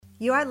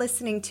You are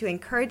listening to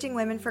Encouraging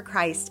Women for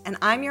Christ, and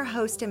I'm your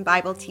host and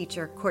Bible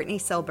teacher, Courtney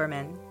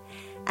Silberman.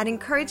 At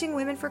Encouraging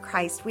Women for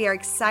Christ, we are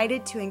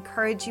excited to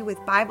encourage you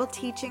with Bible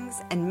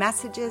teachings and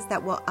messages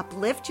that will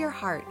uplift your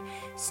heart,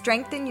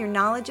 strengthen your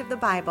knowledge of the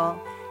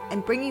Bible,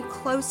 and bring you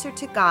closer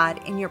to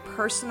God in your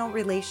personal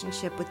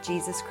relationship with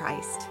Jesus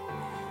Christ.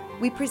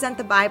 We present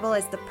the Bible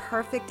as the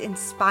perfect,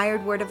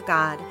 inspired Word of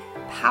God,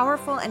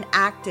 powerful and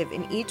active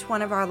in each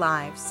one of our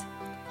lives.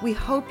 We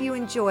hope you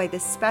enjoy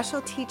this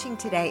special teaching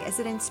today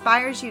as it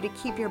inspires you to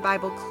keep your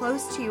Bible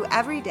close to you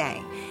every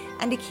day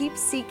and to keep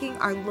seeking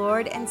our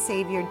Lord and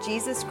Savior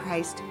Jesus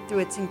Christ through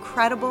its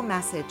incredible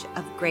message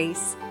of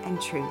grace and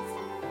truth.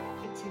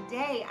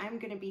 Today I'm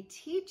going to be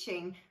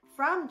teaching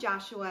from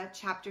Joshua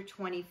chapter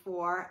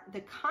 24,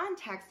 the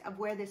context of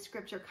where this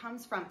scripture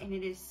comes from, and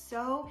it is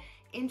so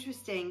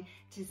interesting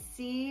to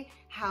see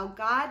how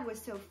God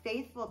was so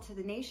faithful to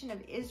the nation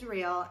of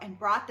Israel and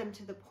brought them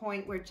to the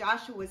point where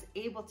Joshua was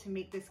able to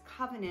make this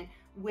covenant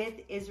with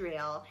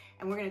Israel.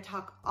 And we're going to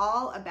talk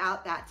all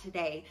about that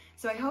today.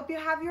 So I hope you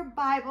have your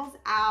Bibles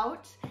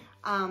out.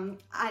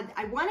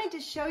 I wanted to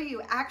show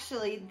you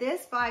actually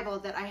this Bible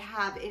that I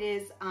have. It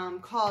is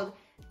called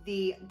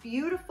the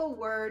Beautiful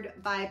Word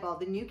Bible,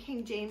 the New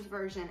King James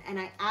Version, and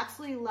I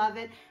absolutely love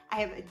it. I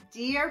have a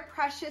dear,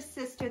 precious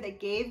sister that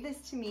gave this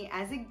to me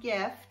as a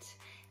gift,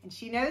 and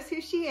she knows who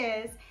she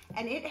is,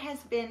 and it has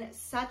been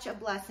such a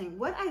blessing.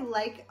 What I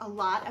like a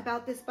lot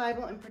about this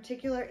Bible in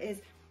particular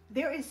is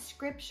there is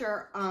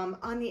scripture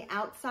on the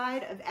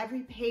outside of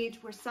every page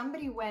where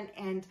somebody went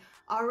and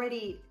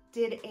already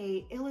did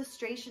an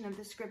illustration of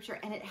the scripture,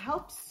 and it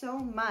helps so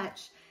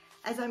much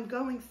as I'm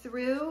going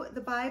through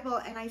the Bible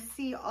and I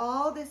see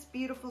all this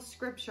beautiful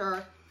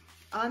scripture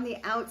on the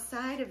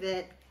outside of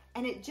it,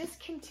 and it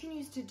just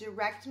continues to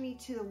direct me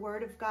to the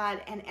Word of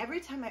God. And every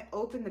time I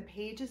open the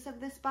pages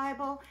of this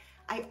Bible,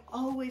 I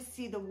always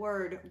see the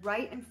Word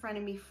right in front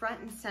of me,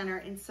 front and center,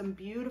 in some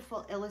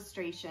beautiful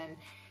illustration.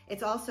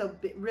 It's also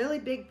really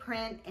big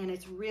print, and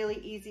it's really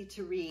easy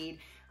to read.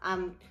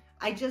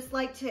 I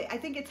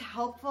think it's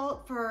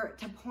helpful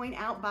to point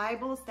out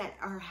Bibles that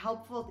are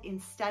helpful in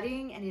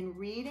studying and in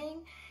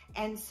reading.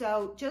 And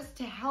so just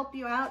to help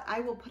you out, I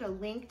will put a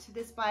link to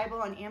this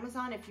Bible on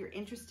Amazon if you're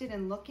interested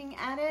in looking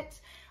at it.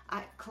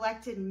 I've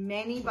collected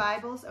many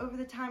Bibles over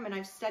the time, and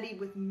I've studied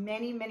with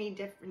many, many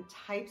different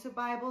types of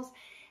Bibles.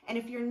 And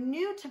if you're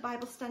new to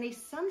Bible study,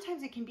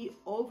 sometimes it can be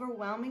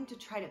overwhelming to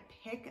try to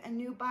pick a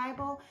new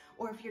Bible,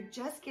 or if you're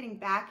just getting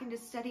back into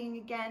studying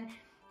again,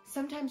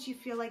 sometimes you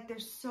feel like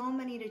there's so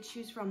many to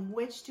choose from.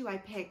 Which do I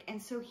pick?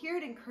 And so here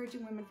at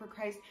Encouraging Women for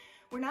Christ,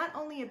 we're not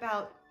only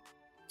about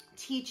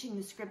teaching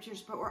the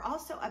scriptures, but we're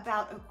also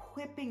about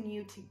equipping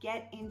you to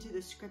get into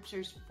the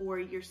scriptures for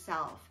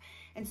yourself.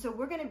 And so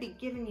we're going to be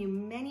giving you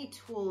many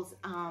tools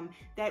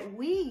that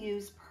we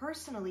use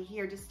personally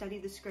here to study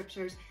the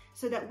scriptures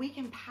so that we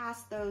can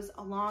pass those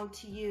along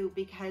to you,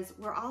 because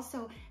we're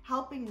also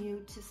helping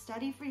you to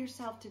study for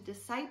yourself, to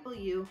disciple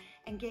you,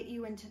 and get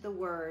you into the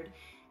Word.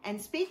 And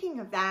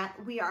speaking of that,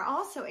 we are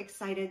also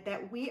excited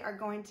that we are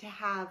going to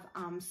have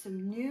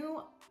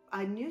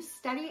a new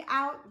study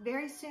out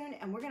very soon,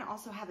 and we're going to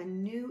also have a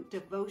new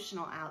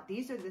devotional out.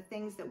 These are the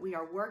things that we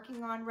are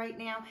working on right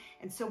now,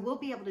 and so we'll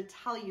be able to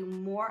tell you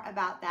more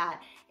about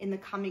that in the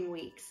coming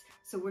weeks.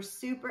 So we're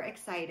super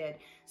excited.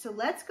 So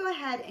let's go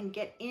ahead and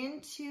get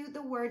into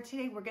the Word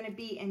today. We're going to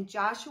be in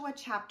Joshua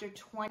chapter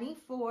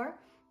 24.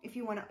 If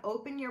you want to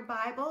open your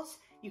Bibles,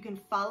 you can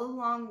follow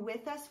along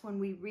with us when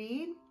we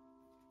read.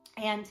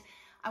 And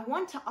I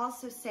want to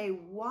also say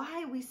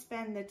why we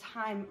spend the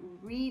time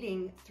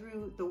reading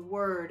through the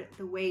Word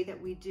the way that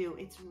we do.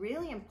 It's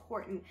really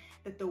important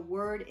that the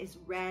Word is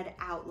read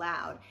out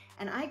loud.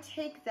 And I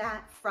take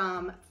that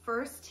from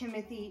 1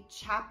 Timothy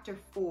chapter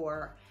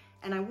 4.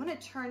 And I want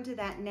to turn to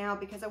that now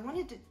because I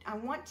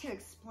want to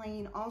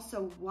explain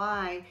also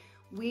why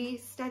we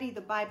study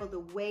the Bible the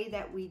way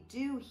that we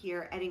do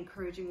here at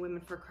Encouraging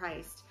Women for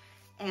Christ.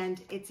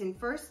 And it's in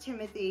 1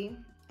 Timothy,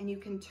 and you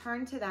can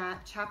turn to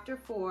that, chapter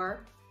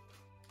 4.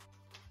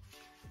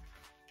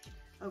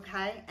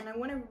 Okay, and I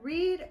want to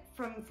read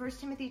from 1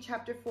 Timothy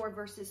chapter 4,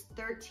 verses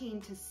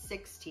 13 to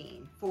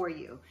 16 for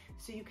you,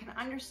 so you can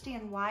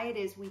understand why it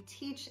is we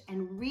teach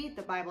and read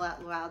the Bible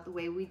out loud the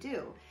way we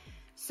do.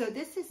 So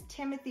this is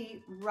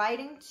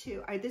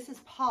this is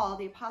Paul,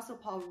 the Apostle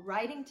Paul,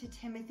 writing to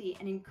Timothy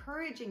and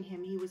encouraging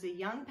him. He was a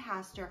young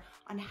pastor,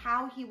 on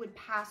how he would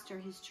pastor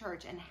his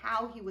church and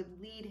how he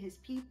would lead his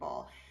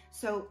people.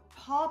 So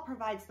Paul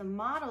provides the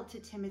model to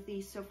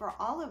Timothy. So for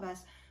all of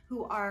us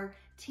who are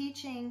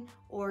teaching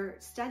or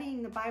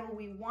studying the Bible,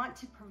 we want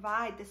to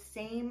provide the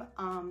same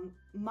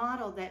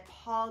model that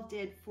Paul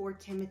did for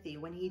Timothy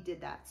when he did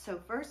that.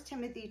 So 1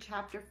 Timothy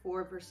chapter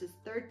 4, verses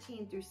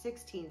 13 through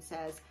 16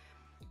 says,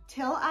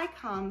 "Till I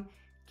come,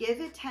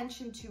 give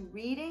attention to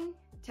reading,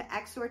 to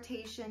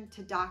exhortation,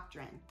 to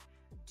doctrine.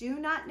 Do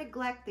not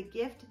neglect the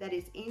gift that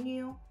is in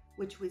you,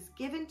 which was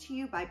given to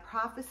you by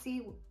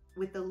prophecy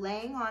with the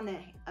laying on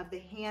of the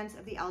hands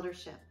of the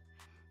eldership.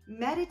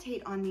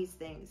 Meditate on these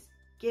things.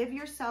 Give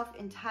yourself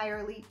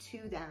entirely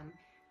to them.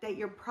 that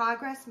your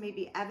progress may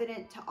be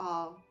evident to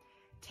all.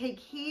 Take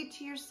heed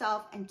to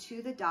yourself and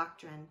to the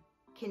doctrine.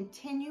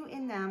 Continue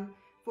in them,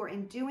 for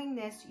in doing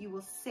this you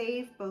will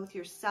save both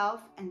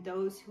yourself and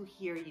those who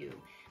hear you.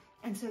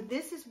 And so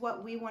this is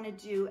what we want to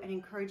do at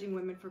Encouraging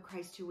Women for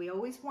Christ too. We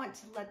always want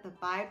to let the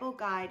Bible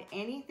guide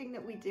anything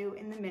that we do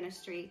in the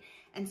ministry.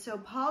 And so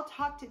Paul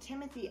talked to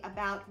Timothy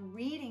about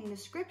reading the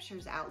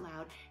scriptures out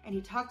loud, and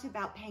he talked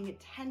about paying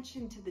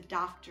attention to the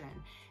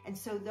doctrine. And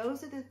so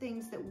those are the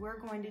things that we're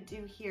going to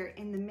do here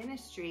in the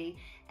ministry.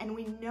 And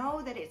we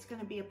know that it's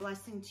going to be a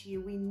blessing to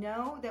you. We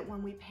know that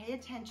when we pay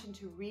attention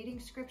to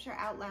reading scripture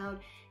out loud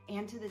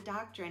and to the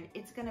doctrine,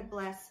 it's going to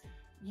bless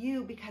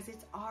you because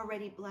it's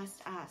already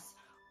blessed us.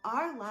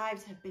 Our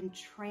lives have been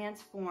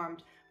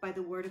transformed by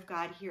the Word of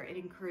God here at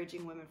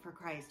Encouraging Women for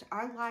Christ.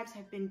 Our lives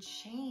have been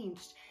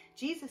changed.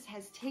 Jesus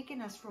has taken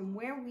us from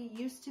where we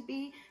used to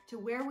be to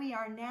where we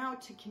are now,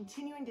 to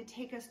continuing to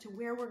take us to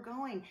where we're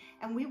going.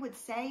 And we would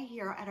say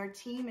here at our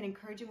team at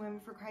Encouraging Women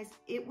for Christ,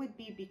 it would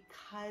be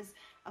because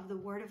of the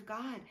Word of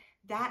God.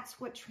 That's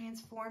what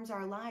transforms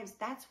our lives.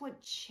 That's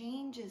what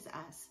changes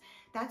us.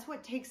 That's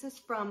what takes us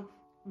from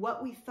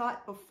what we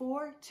thought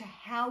before to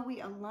how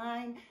we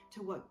align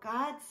to what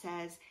God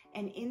says.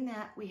 And in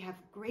that we have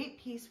great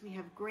peace, we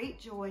have great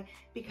joy,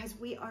 because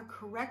we are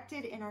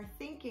corrected in our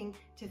thinking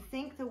to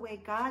think the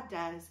way God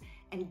does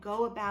and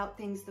go about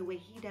things the way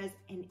He does.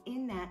 And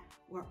in that,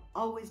 we're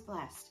always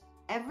blessed.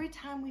 Every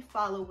time we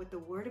follow what the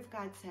Word of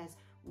God says,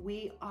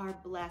 we are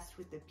blessed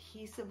with the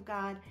peace of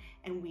God,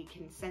 and we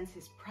can sense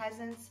His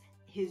presence,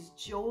 His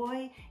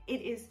joy.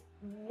 It is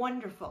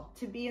wonderful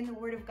to be in the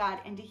Word of God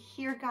and to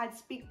hear God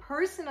speak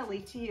personally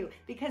to you,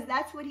 because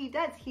that's what He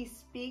does. He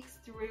speaks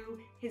through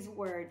His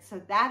Word.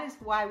 So that is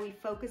why we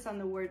focus on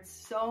the Word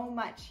so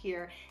much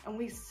here, and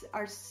we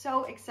are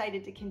so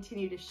excited to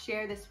continue to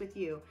share this with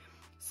you.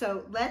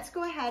 So let's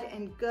go ahead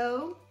and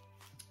go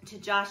to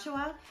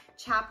Joshua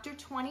chapter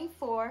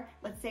 24.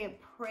 Let's say a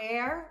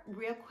prayer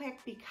real quick,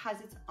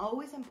 because it's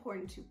always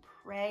important to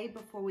pray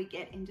before we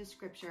get into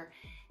scripture.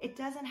 It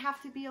doesn't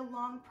have to be a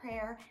long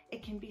prayer.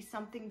 It can be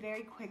something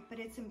very quick, but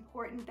it's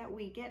important that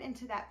we get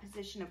into that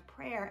position of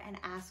prayer and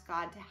ask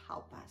God to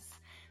help us.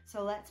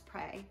 So let's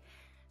pray.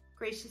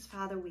 Gracious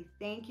Father, we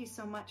thank you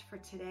so much for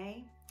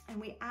today.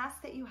 And we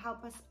ask that you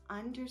help us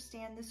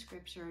understand the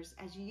scriptures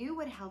as you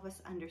would help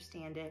us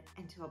understand it,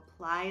 and to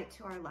apply it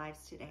to our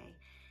lives today.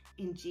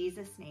 In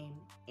Jesus' name,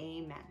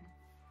 amen.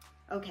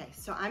 Okay,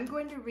 so I'm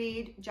going to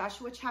read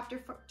Joshua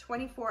chapter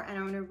 24, and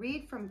I'm going to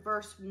read from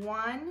verse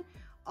 1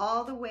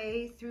 all the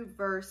way through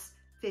verse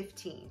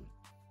 15.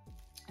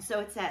 So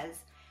it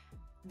says,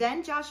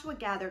 "Then Joshua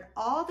gathered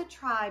all the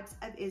tribes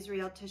of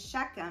Israel to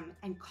Shechem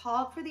and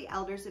called for the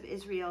elders of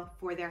Israel,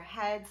 for their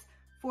heads,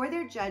 for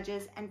their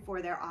judges, and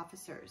for their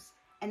officers.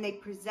 And they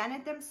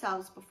presented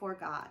themselves before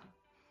God.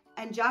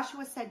 And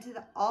Joshua said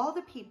to all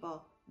the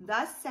people,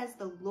 'Thus says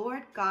the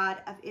Lord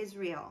God of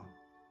Israel,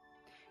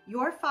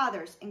 your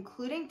fathers,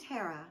 including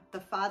Terah, the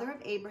father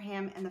of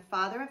Abraham and the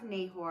father of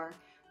Nahor,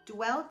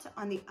 dwelt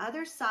on the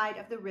other side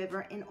of the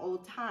river in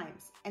old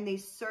times, and they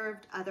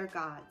served other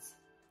gods.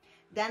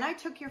 Then I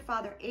took your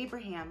father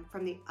Abraham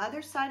from the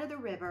other side of the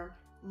river,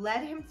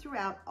 led him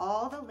throughout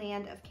all the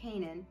land of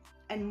Canaan,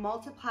 and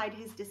multiplied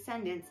his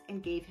descendants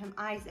and gave him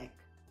Isaac.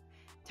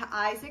 To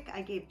Isaac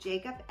I gave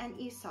Jacob and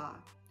Esau.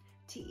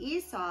 To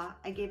Esau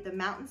I gave the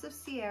mountains of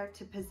Seir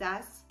to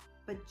possess,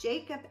 but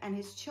Jacob and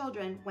his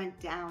children went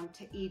down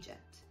to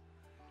Egypt.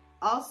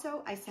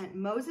 Also I sent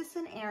Moses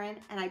and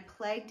Aaron, and I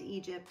plagued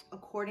Egypt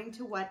according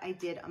to what I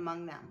did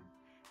among them.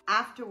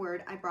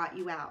 Afterward I brought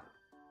you out.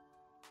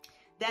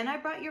 Then I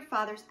brought your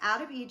fathers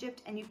out of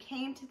Egypt, and you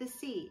came to the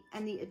sea,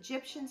 and the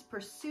Egyptians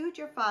pursued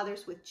your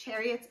fathers with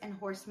chariots and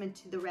horsemen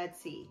to the Red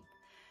Sea.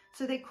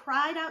 So they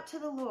cried out to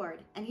the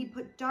Lord, and he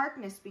put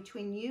darkness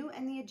between you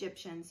and the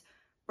Egyptians,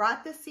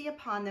 brought the sea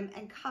upon them,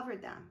 and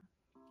covered them.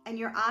 And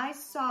your eyes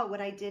saw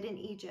what I did in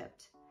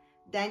Egypt.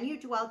 Then you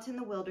dwelt in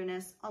the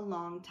wilderness a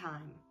long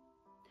time.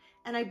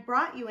 And I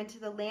brought you into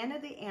the land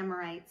of the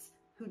Amorites,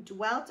 who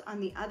dwelt on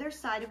the other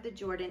side of the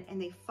Jordan,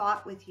 and they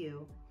fought with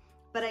you.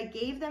 But I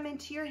gave them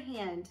into your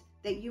hand,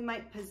 that you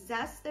might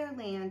possess their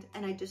land,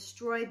 and I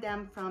destroyed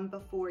them from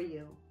before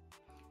you.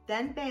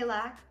 Then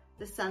Balak,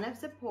 the son of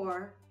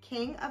Zippor,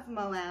 king of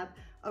Moab,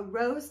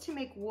 arose to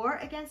make war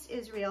against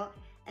Israel,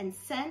 and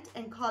sent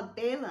and called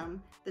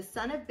Balaam, the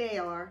son of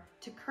Beor,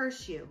 to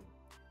curse you.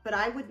 But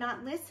I would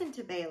not listen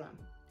to Balaam.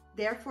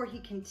 Therefore he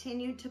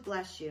continued to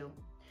bless you.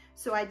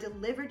 So I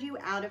delivered you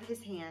out of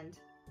his hand.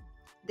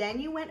 Then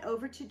you went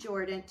over to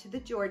the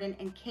Jordan,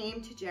 and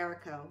came to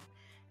Jericho.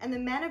 And the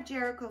men of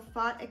Jericho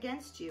fought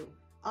against you,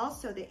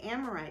 also the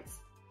Amorites,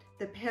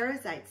 the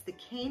Perizzites, the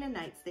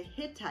Canaanites, the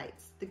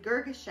Hittites, the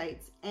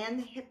Girgashites, and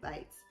the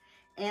Hivites,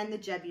 and the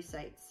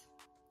Jebusites.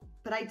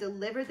 But I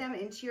delivered them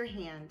into your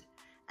hand.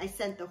 I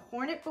sent the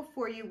hornet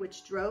before you,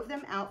 which drove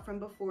them out from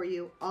before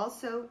you,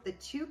 also the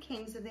 2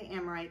 kings of the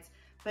Amorites,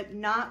 but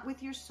not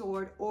with your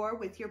sword or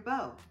with your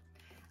bow.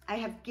 I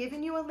have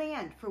given you a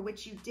land for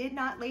which you did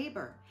not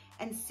labor,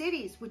 and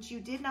cities which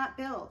you did not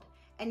build,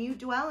 and you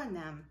dwell in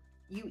them.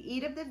 You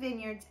eat of the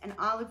vineyards and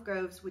olive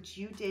groves which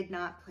you did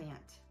not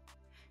plant.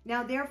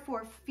 Now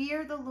therefore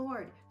fear the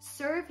Lord,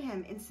 serve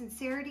him in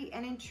sincerity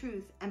and in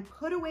truth, and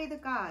put away the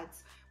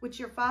gods which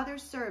your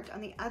fathers served on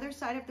the other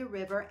side of the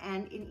river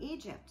and in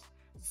Egypt.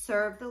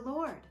 Serve the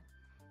Lord.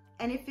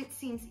 And if it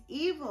seems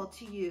evil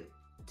to you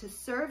to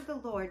serve the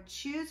Lord,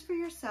 choose for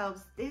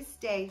yourselves this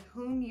day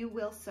whom you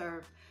will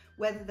serve,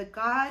 whether the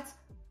gods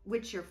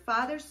which your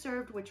fathers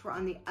served, which were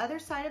on the other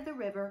side of the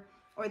river,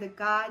 or the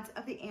gods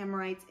of the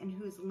Amorites in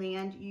whose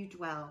land you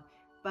dwell.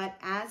 But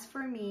as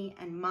for me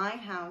and my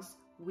house,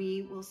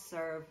 we will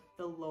serve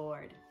the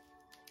Lord.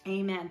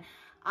 Amen.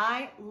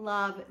 I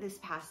love this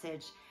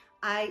passage.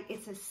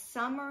 It's a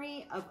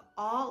summary of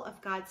all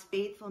of God's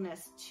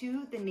faithfulness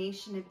to the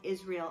nation of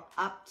Israel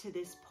up to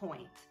this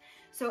point.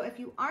 So if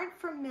you aren't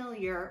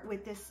familiar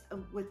with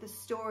the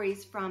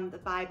stories from the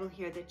Bible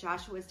here that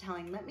Joshua is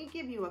telling, let me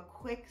give you a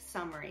quick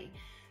summary.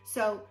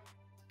 So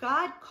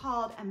God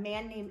called a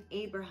man named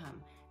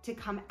Abraham to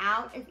come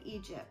out of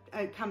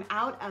come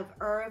out of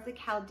Ur of the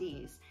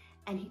Chaldees,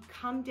 and he'd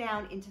come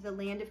down into the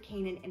land of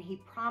Canaan, and he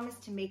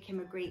promised to make him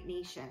a great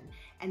nation.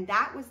 And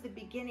that was the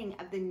beginning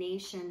of the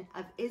nation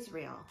of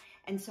Israel.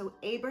 And so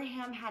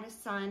Abraham had a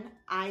son,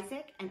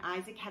 Isaac, and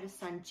Isaac had a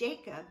son,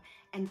 Jacob.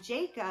 And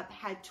Jacob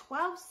had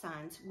 12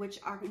 sons, which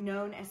are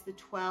known as the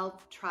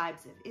 12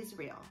 tribes of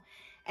Israel.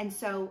 And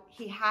so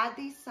he had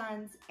these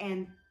sons,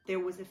 and there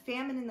was a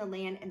famine in the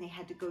land, and they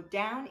had to go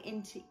down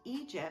into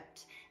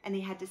Egypt, and they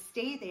had to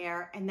stay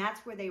there, and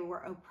that's where they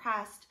were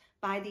oppressed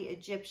by the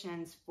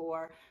Egyptians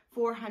for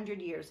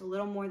 400 years, a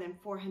little more than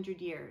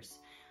 400 years.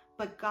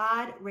 But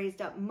God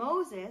raised up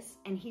Moses,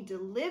 and he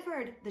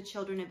delivered the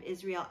children of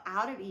Israel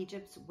out of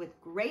Egypt with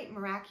great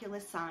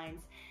miraculous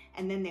signs.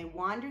 And then they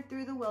wandered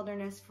through the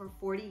wilderness for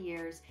 40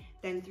 years.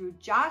 Then through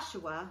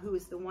Joshua, who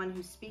is the one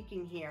who's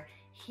speaking here,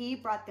 he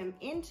brought them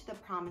into the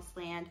promised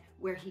land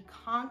where he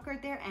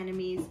conquered their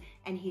enemies,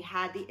 and he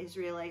had the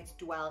Israelites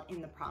dwell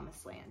in the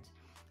promised land.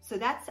 So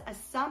that's a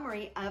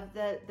summary of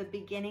the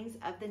beginnings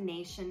of the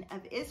nation of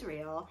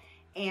Israel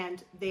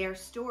and their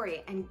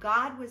story. And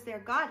God was their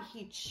God.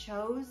 He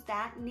chose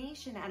that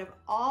nation out of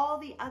all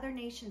the other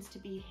nations to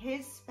be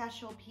his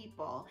special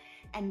people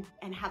and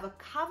have a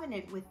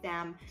covenant with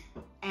them.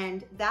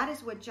 And that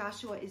is what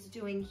Joshua is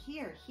doing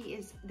here.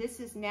 This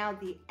is now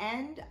the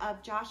end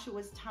of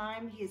Joshua's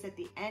time. He is at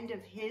the end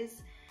of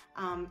his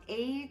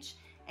age.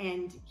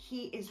 And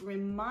he is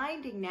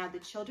reminding now the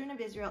children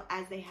of Israel,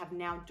 as they have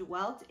now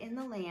dwelt in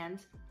the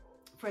land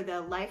for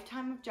the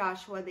lifetime of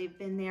Joshua, they've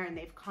been there and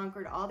they've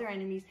conquered all their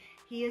enemies.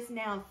 He is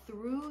now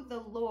through the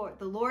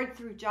Lord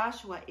through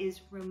Joshua is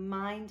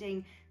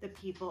reminding the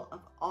people of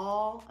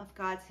all of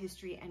God's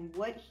history and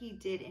what he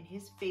did in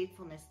his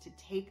faithfulness to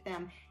take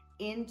them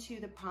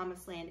into the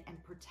promised land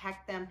and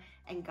protect them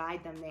and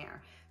guide them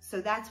there.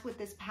 So that's what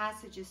this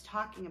passage is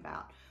talking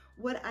about.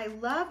 What I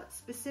love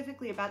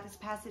specifically about this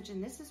passage,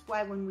 and this is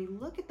why when we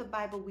look at the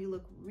Bible, we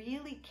look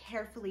really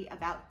carefully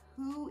about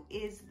who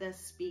is the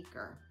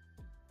speaker.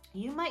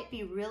 You might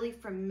be really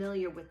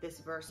familiar with this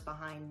verse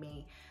behind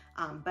me,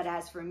 but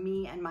as for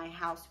me and my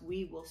house,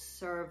 we will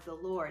serve the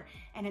Lord.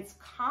 And it's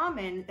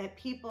common that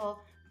people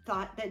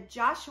thought that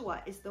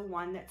Joshua is the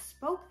one that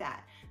spoke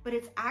that, but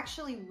it's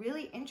actually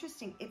really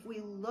interesting. If we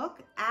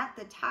look at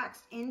the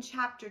text in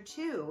chapter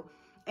 2,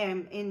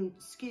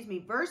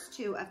 verse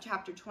 2 of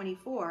chapter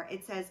 24,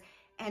 it says,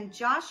 "And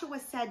Joshua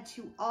said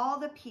to all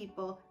the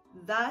people,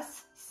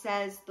 thus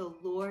says the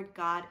Lord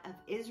God of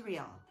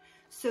Israel."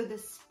 So the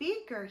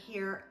speaker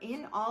here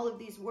in all of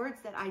these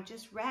words that I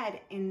just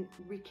read in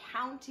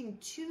recounting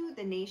to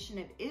the nation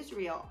of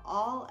Israel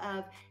all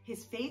of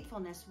his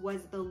faithfulness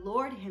was the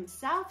Lord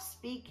himself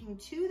speaking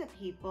to the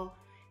people,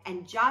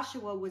 and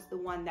Joshua was the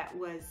one that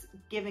was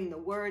giving the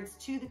words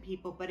to the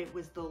people, but it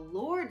was the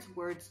Lord's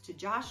words to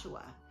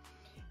Joshua.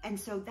 And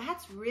so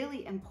that's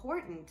really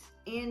important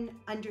in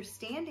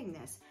understanding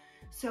this.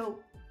 So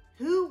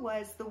who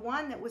was the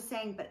one that was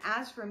saying, "But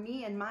as for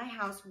me and my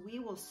house, we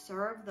will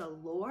serve the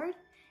Lord"?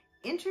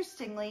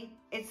 Interestingly,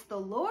 it's the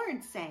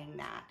Lord saying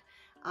that.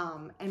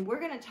 And we're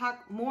going to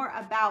talk more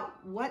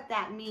about what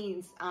that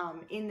means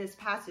in this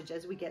passage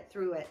as we get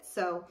through it.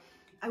 So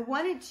I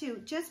wanted to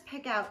just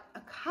pick out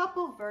a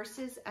couple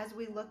verses as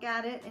we look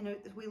at it and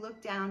as we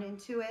look down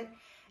into it.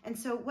 And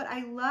so what I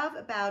love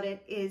about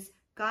it is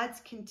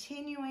God's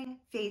continuing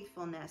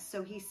faithfulness.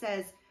 So he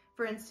says,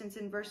 for instance,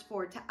 in verse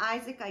 4, "To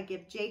Isaac I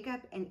give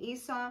Jacob and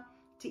Esau.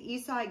 To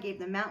Esau I gave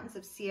the mountains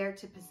of Seir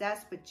to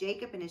possess, but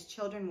Jacob and his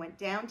children went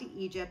down to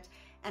Egypt.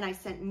 And I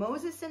sent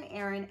Moses and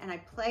Aaron, and I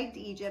plagued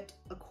Egypt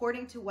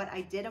according to what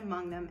I did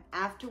among them.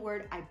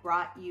 Afterward I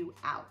brought you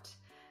out."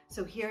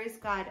 So here is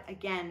God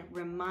again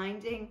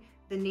reminding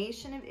the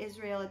nation of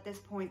Israel at this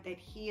point that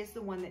he is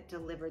the one that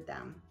delivered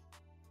them.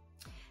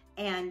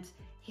 And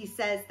he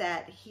says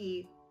that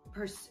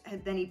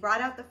then he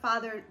brought out the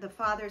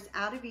fathers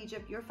out of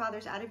Egypt, your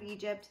fathers out of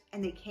Egypt,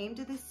 and they came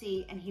to the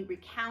sea. And he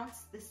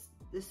recounts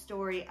the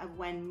story of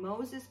when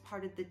Moses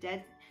parted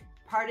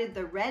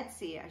the Red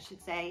Sea, I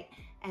should say,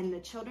 and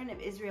the children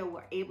of Israel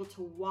were able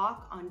to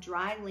walk on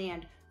dry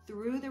land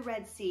through the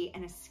Red Sea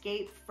and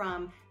escape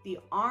from the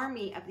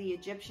army of the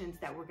Egyptians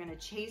that were going to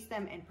chase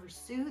them and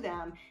pursue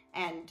them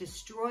and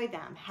destroy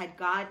them, had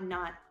God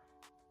not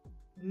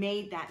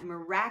made that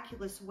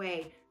miraculous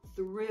way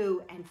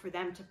through and for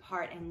them to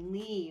part and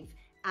leave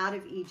out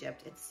of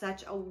Egypt. It's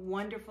such a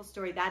wonderful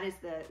story. That is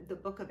the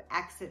book of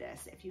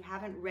Exodus. If you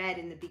haven't read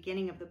in the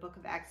beginning of the book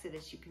of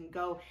Exodus, you can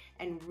go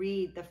and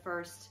read the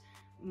first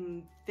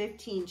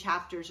 15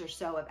 chapters or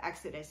so of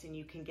Exodus and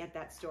you can get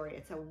that story.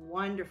 It's a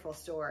wonderful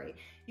story.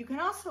 You can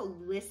also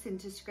listen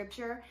to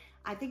scripture.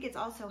 I think it's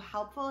also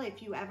helpful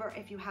if you have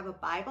a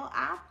Bible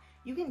app,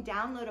 you can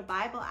download a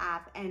Bible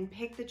app and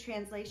pick the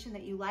translation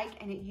that you like,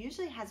 and it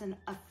usually has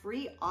a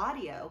free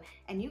audio,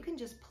 and you can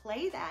just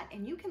play that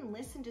and you can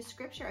listen to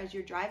scripture as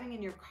you're driving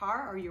in your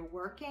car or you're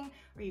working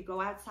or you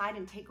go outside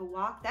and take a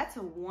walk. That's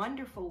a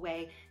wonderful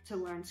way to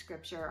learn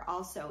scripture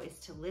also, is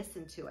to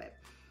listen to it.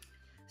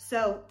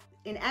 So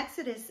in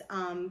Exodus,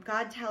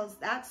 God tells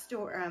that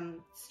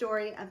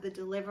story of the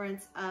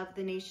deliverance of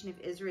the nation of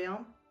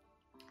Israel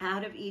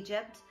out of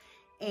Egypt.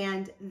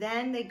 And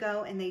then they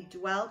go and they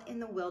dwelt in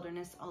the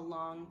wilderness a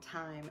long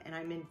time. And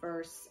I'm in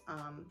verse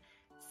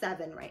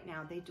 7 right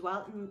now. They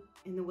dwelt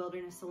in the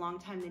wilderness a long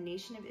time. The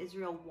nation of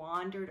Israel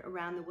wandered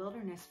around the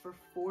wilderness for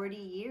 40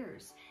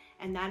 years.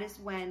 And that is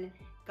when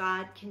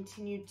God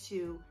continued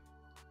to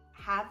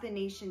have the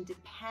nation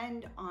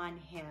depend on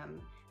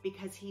him,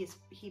 because he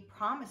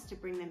promised to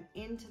bring them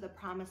into the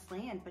promised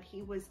land, but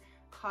he was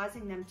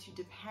causing them to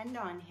depend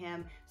on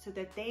him so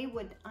that they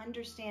would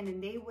understand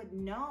and they would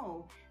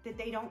know that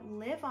they don't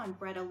live on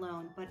bread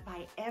alone, but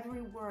by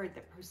every word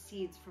that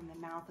proceeds from the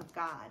mouth of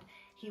God.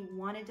 He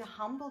wanted to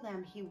humble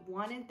them. He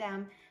wanted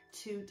them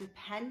to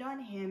depend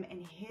on him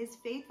and his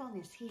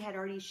faithfulness. He had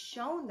already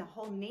shown the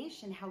whole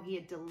nation how he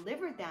had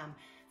delivered them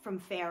from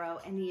Pharaoh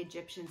and the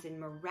Egyptians in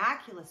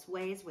miraculous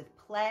ways with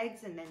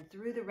plagues and then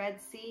through the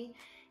Red Sea.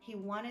 He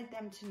wanted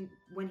them to,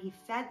 when he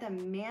fed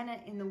them manna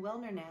in the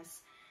wilderness,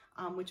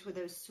 which were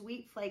those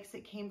sweet flakes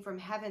that came from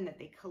heaven that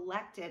they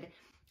collected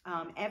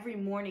every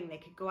morning. They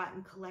could go out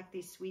and collect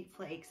these sweet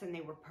flakes, and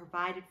they were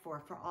provided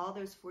for all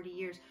those 40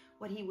 years.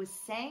 What he was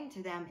saying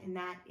to them in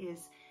that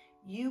is,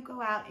 you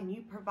go out and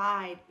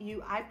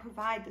I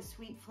provide the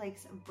sweet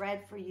flakes of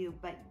bread for you,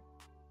 but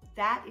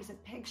that is a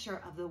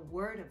picture of the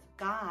word of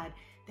God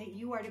that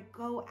you are to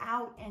go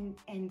out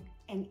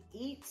and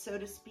eat, so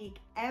to speak,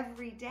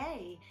 every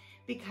day,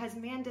 because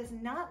man does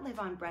not live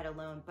on bread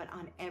alone, but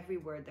on every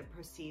word that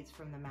proceeds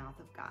from the mouth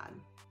of God.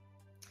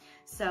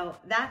 So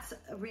that's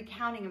a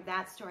recounting of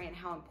that story and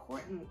how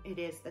important it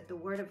is that the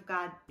word of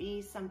God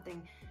be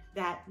something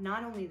that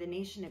not only the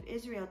nation of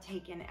Israel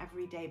take in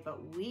every day,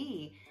 but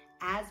we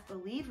as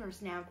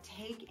believers now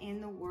take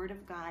in the word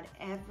of God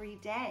every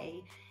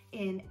day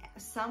in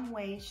some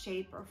way,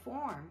 shape, or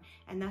form.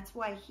 And that's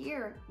why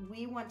here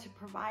we want to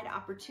provide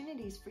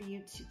opportunities for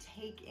you to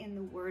take in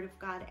the word of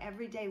God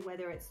every day,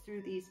 whether it's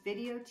through these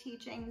video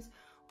teachings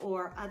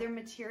or other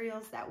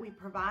materials that we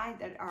provide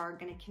that are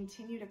going to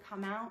continue to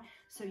come out,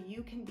 so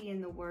you can be in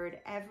the word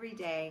every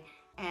day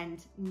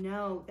and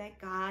know that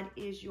God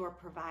is your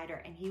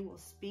provider and he will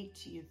speak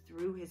to you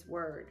through his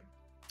word.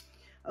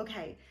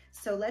 Okay,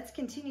 so let's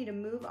continue to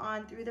move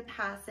on through the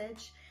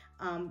passage.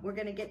 We're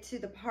going to get to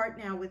the part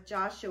now with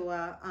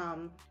Joshua,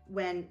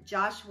 when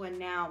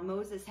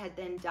Moses had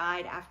then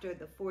died after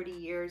the 40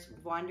 years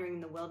wandering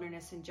in the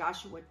wilderness, and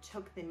Joshua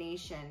took the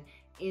nation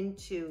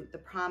into the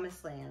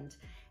promised land.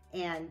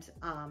 And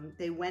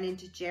they went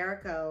into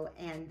Jericho,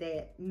 and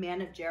the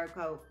men of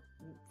Jericho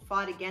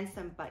fought against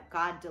them, but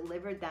God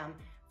delivered them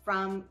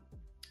from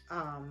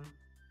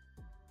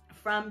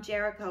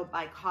Jericho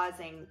by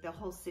causing the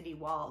whole city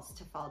walls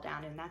to fall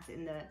down. And that's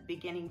in the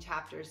beginning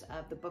chapters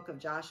of the book of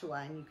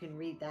Joshua, and you can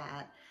read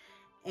that.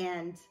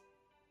 And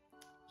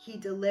he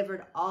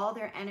delivered all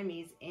their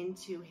enemies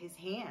into his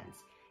hands.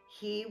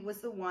 He was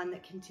the one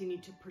that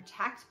continued to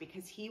protect,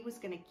 because he was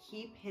going to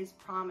keep his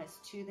promise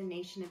to the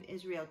nation of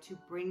Israel to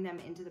bring them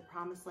into the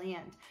promised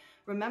land.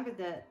 Remember,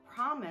 the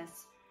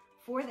promise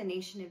for the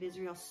nation of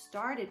Israel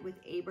started with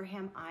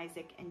Abraham,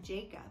 Isaac, and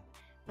Jacob,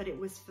 but it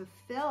was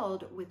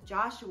fulfilled with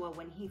Joshua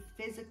when he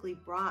physically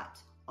brought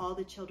all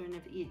the children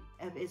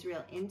of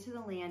Israel into the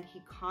land.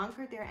 He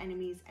conquered their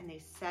enemies and they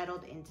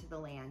settled into the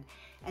land.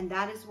 And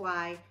that is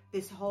why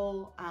this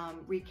whole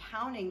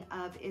recounting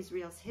of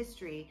Israel's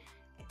history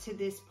to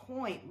this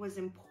point was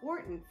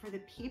important for the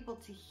people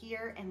to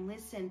hear and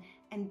listen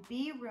and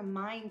be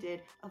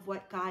reminded of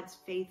what God's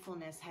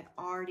faithfulness had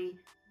already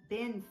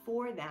been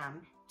for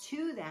them,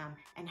 to them,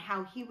 and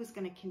how he was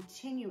going to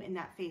continue in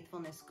that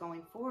faithfulness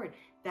going forward.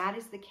 That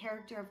is the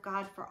character of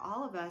God for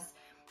all of us.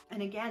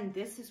 And again,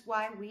 this is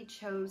why we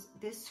chose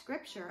this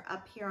scripture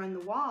up here on the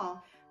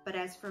wall. But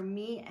as for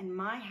me and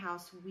my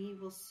house, we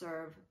will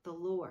serve the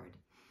Lord.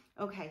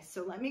 Okay,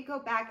 so let me go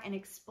back and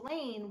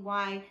explain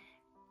why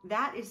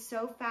that is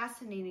so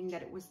fascinating,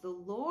 that it was the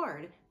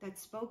Lord that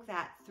spoke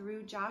that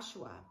through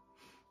Joshua.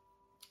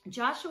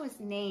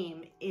 Joshua's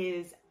name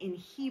is, in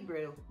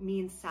Hebrew,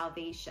 means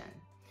salvation.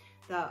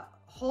 the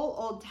whole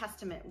Old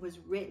Testament was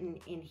written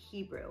in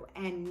Hebrew,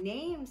 and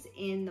names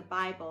in the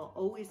Bible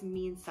always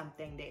mean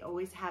something. They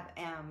always have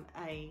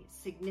a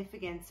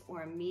significance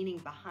or a meaning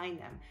behind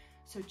them.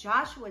 So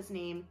Joshua's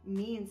name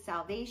means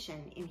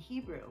salvation in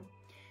Hebrew.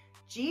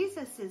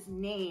 Jesus's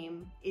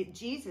name,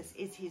 Jesus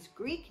is his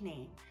Greek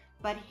name,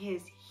 but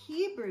his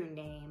Hebrew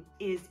name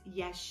is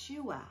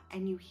Yeshua,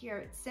 and you hear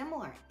it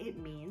similar. It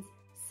means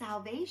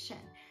salvation.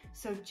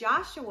 So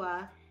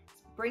Joshua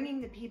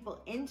bringing the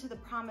people into the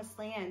promised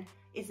land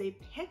is a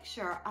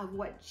picture of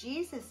what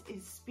Jesus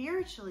is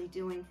spiritually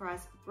doing for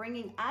us,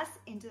 bringing us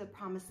into the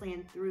promised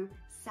land through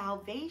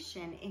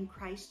salvation in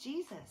Christ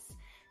Jesus.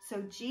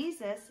 So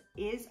Jesus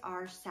is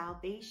our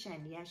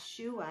salvation.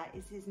 Yeshua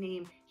is his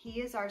name.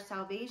 He is our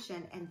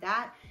salvation. And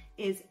that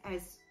is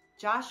as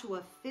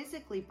Joshua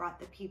physically brought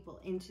the people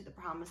into the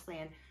promised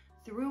land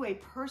through a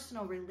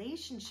personal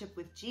relationship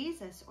with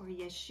Jesus or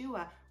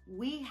Yeshua.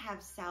 We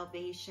have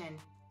salvation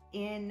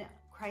in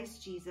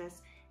Christ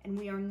Jesus, and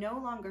we are no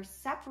longer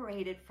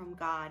separated from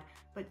God,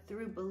 but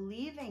through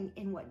believing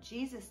in what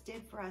Jesus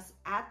did for us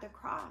at the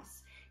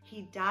cross.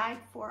 He died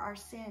for our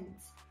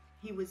sins.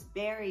 He was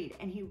buried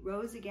and he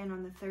rose again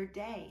on the third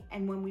day.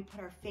 And when we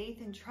put our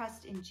faith and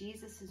trust in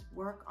Jesus's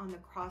work on the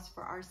cross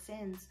for our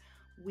sins,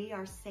 we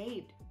are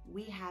saved.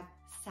 We have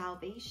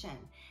salvation.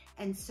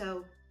 And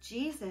so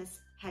Jesus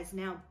has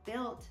now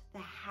built the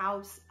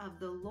house of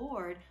the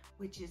Lord,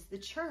 which is the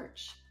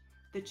church.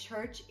 The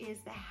church is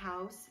the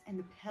house and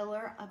the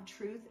pillar of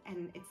truth,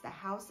 and it's the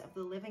house of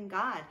the living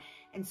God.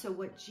 And so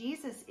what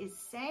Jesus is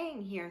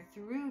saying here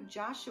through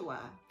Joshua,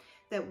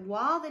 that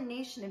while the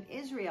nation of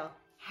Israel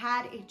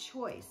had a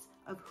choice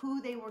of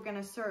who they were going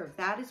to serve,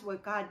 that is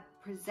what God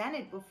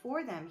presented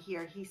before them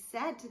here. He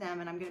said to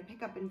them, and I'm going to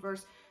pick up in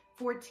verse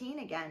 14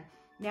 again,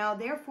 "Now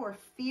therefore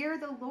fear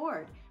the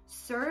Lord,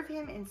 serve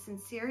him in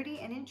sincerity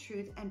and in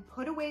truth, and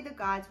put away the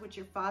gods which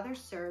your fathers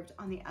served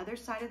on the other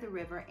side of the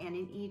river and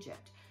in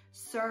Egypt.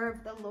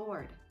 Serve the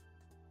Lord.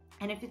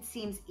 And if it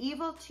seems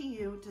evil to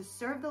you to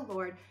serve the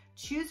Lord,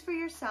 choose for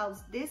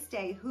yourselves this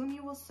day whom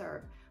you will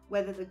serve,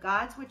 whether the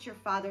gods which your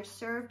fathers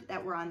served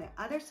that were on the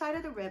other side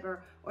of the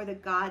river, or the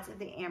gods of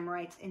the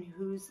Amorites in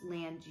whose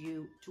land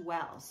you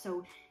dwell."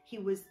 So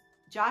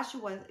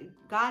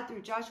God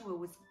through Joshua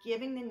was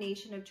giving the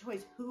nation a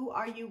choice. Who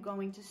are you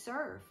going to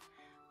serve?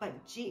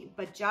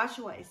 But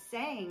Joshua is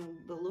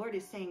saying, the Lord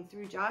is saying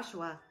through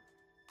Joshua,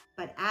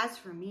 "But as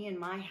for me and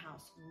my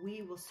house,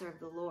 we will serve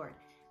the Lord."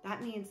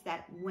 That means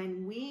that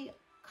when we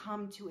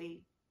come to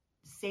a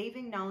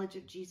saving knowledge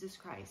of Jesus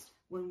Christ,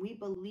 when we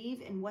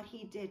believe in what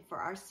he did for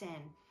our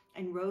sin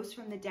and rose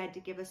from the dead to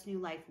give us new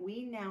life,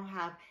 we now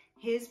have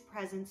his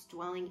presence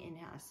dwelling in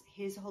us,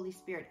 his Holy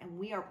Spirit, and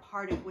we are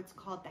part of what's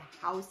called the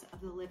house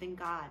of the living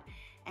God.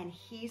 And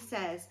he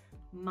says,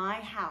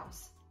 "My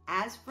house,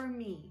 as for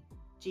me,"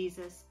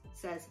 Jesus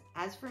says,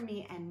 "as for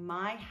me and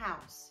my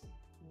house,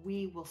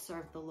 we will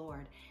serve the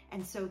Lord."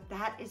 And so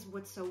that is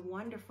what's so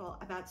wonderful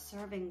about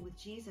serving with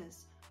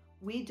Jesus.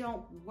 We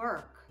don't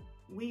work.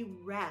 We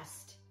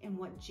rest in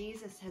what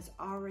Jesus has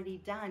already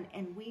done,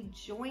 and we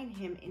join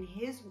him in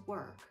his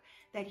work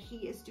that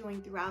he is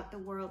doing throughout the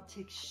world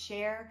to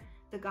share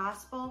the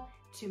gospel,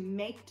 to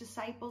make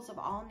disciples of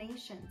all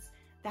nations.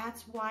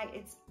 That's why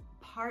it's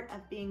part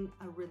of being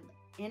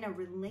in a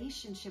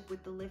relationship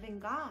with the living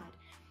God.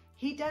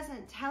 He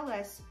doesn't tell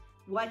us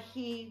what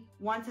he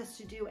wants us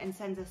to do and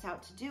sends us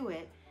out to do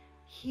it.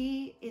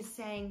 He is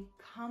saying,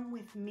 "Come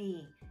with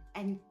me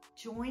and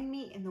join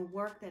me in the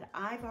work that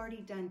I've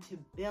already done to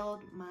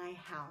build my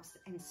house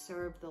and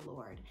serve the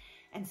Lord."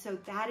 And so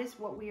that is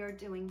what we are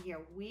doing here.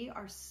 We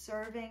are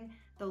serving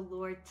the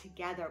Lord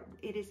together.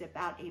 It is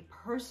about a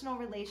personal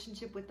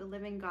relationship with the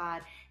living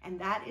God. And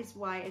that is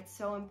why it's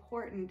so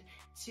important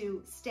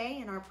to stay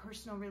in our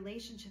personal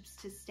relationships,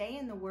 to stay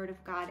in the Word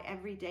of God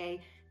every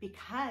day,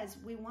 because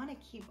we want to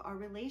keep our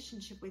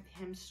relationship with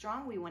him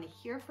strong. We want to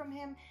hear from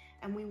him,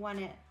 and we want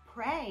to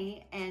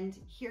pray and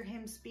hear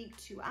him speak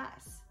to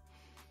us.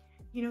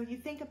 You know, you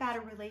think about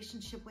a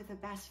relationship with a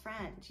best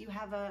friend. You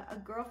have a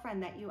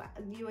girlfriend that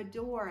you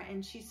adore,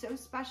 and she's so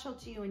special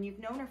to you, and you've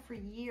known her for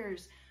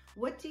years.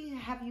 What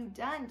have you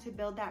done to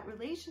build that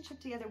relationship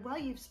together? Well,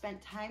 you've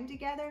spent time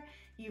together,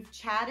 you've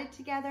chatted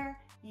together,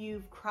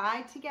 you've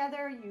cried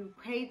together, you've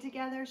prayed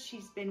together.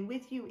 She's been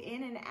with you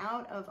in and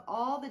out of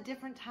all the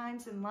different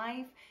times in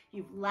life.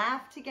 You've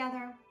laughed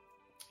together.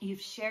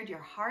 You've shared your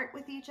heart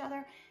with each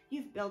other.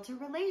 You've built a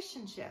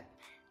relationship.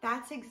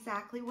 That's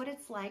exactly what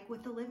it's like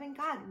with the living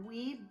God.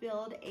 We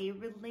build a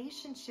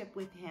relationship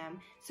with him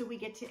so we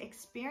get to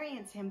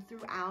experience him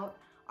throughout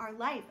our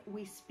life.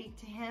 We speak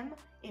to him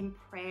in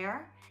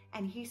prayer,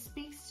 and he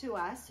speaks to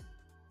us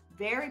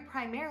very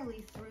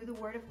primarily through the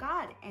Word of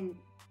God. And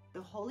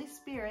the Holy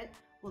Spirit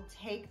will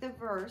take the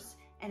verse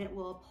and he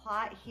will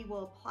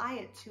apply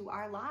it to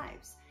our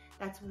lives.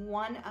 That's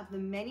one of the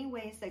many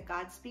ways that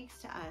God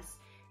speaks to us.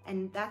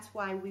 And that's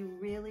why we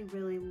really,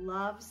 really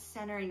love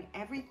centering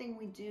everything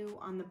we do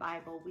on the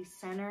Bible. We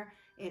center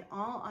it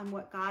all on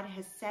what God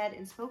has said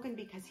and spoken,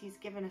 because he's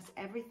given us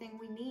everything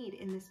we need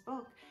in this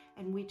book.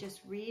 And we just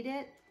read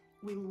it,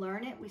 we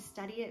learn it, we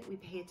study it, we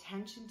pay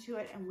attention to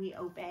it, and we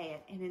obey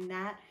it. And in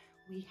that,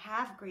 we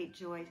have great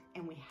joy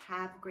and we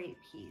have great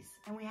peace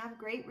and we have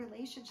great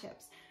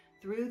relationships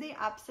through the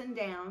ups and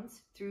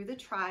downs, through the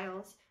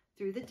trials,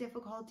 through the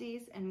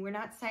difficulties. And we're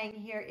not saying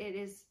here it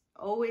is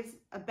always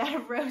a bed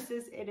of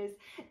roses. It is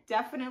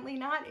definitely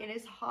not. It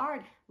is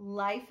hard.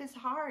 Life is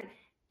hard.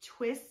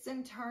 Twists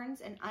and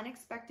turns and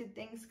unexpected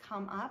things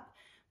come up.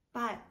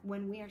 But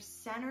when we are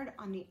centered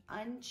on the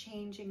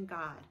unchanging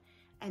God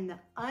and the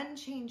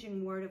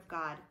unchanging Word of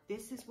God,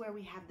 this is where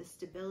we have the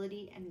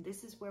stability, and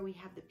this is where we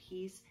have the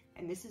peace,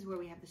 and this is where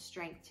we have the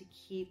strength to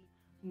keep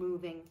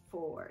moving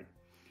forward.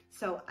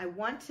 So I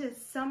want to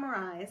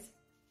summarize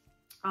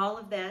all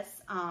of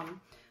this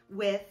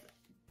with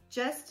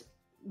just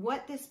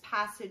what this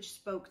passage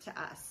spoke to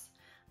us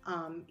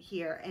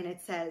here. And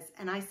it says,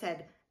 and I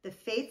said, the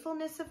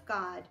faithfulness of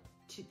God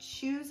to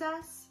choose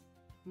us,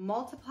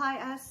 multiply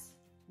us,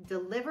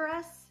 deliver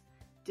us,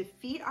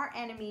 defeat our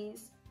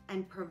enemies,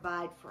 and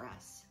provide for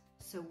us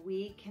so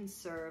we can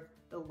serve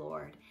the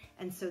Lord.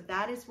 And so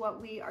that is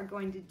what we are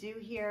going to do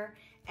here.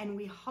 And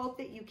we hope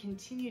that you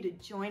continue to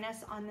join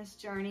us on this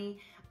journey.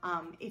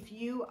 If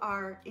you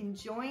are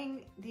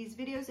enjoying these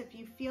videos, if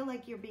you feel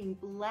like you're being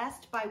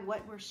blessed by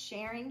what we're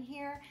sharing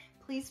here,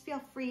 please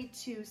feel free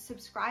to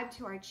subscribe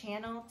to our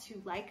channel,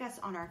 to like us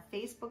on our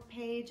Facebook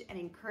page at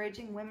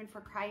Encouraging Women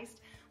for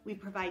Christ. We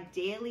provide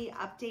daily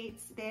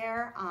updates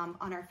there on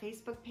our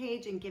Facebook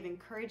page and give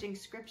encouraging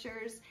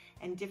scriptures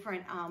and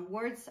different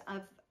words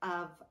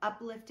of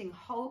uplifting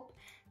hope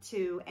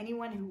to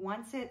anyone who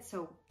wants it.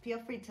 So feel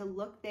free to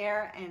look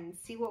there and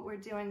see what we're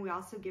doing. We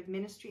also give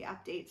ministry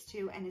updates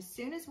too. And as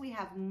soon as we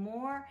have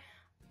more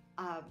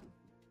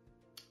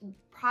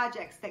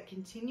projects that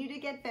continue to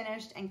get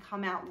finished and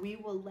come out, we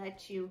will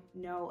let you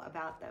know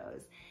about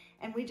those.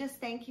 And we just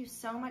thank you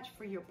so much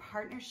for your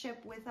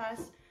partnership with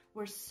us.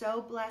 We're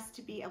so blessed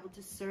to be able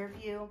to serve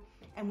you,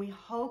 and we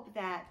hope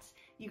that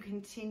you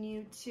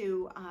continue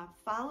to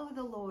follow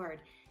the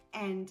Lord.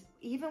 And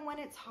even when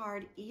it's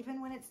hard,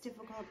 even when it's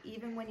difficult,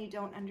 even when you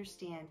don't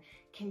understand,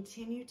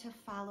 continue to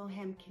follow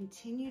him,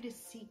 continue to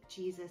seek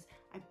Jesus.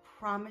 I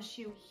promise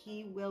you,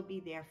 he will be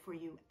there for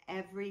you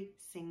every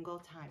single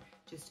time.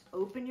 Just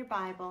open your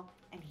Bible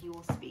and he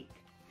will speak.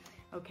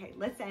 Okay,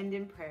 let's end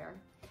in prayer.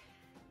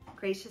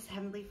 Gracious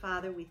Heavenly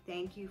Father, we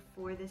thank you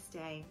for this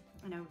day.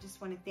 And I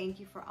just want to thank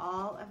you for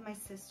all of my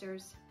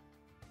sisters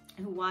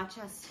who watch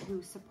us,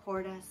 who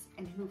support us,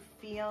 and who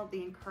feel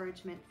the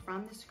encouragement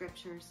from the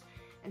scriptures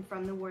and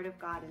from the Word of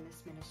God in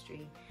this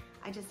ministry.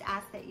 I just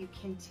ask that you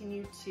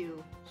continue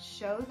to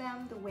show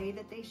them the way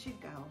that they should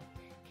go,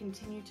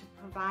 continue to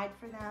provide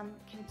for them,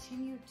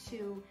 continue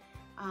to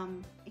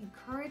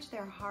encourage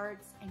their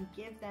hearts and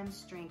give them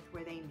strength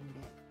where they need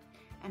it.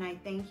 And I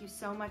thank you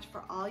so much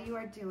for all you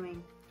are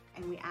doing,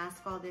 and we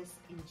ask all this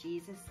in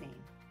Jesus' name.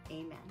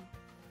 Amen.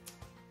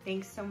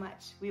 Thanks so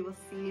much. We will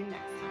see you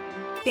next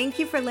time. Thank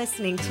you for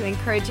listening to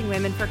Encouraging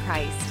Women for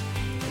Christ.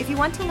 If you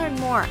want to learn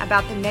more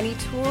about the many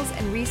tools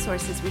and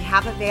resources we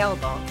have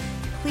available,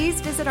 please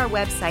visit our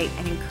website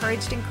at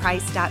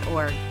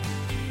encouragedinchrist.org.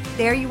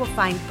 There you will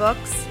find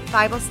books,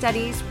 Bible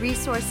studies,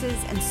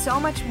 resources, and so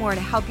much more to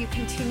help you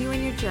continue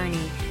in your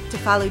journey to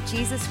follow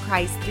Jesus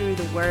Christ through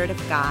the Word of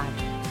God.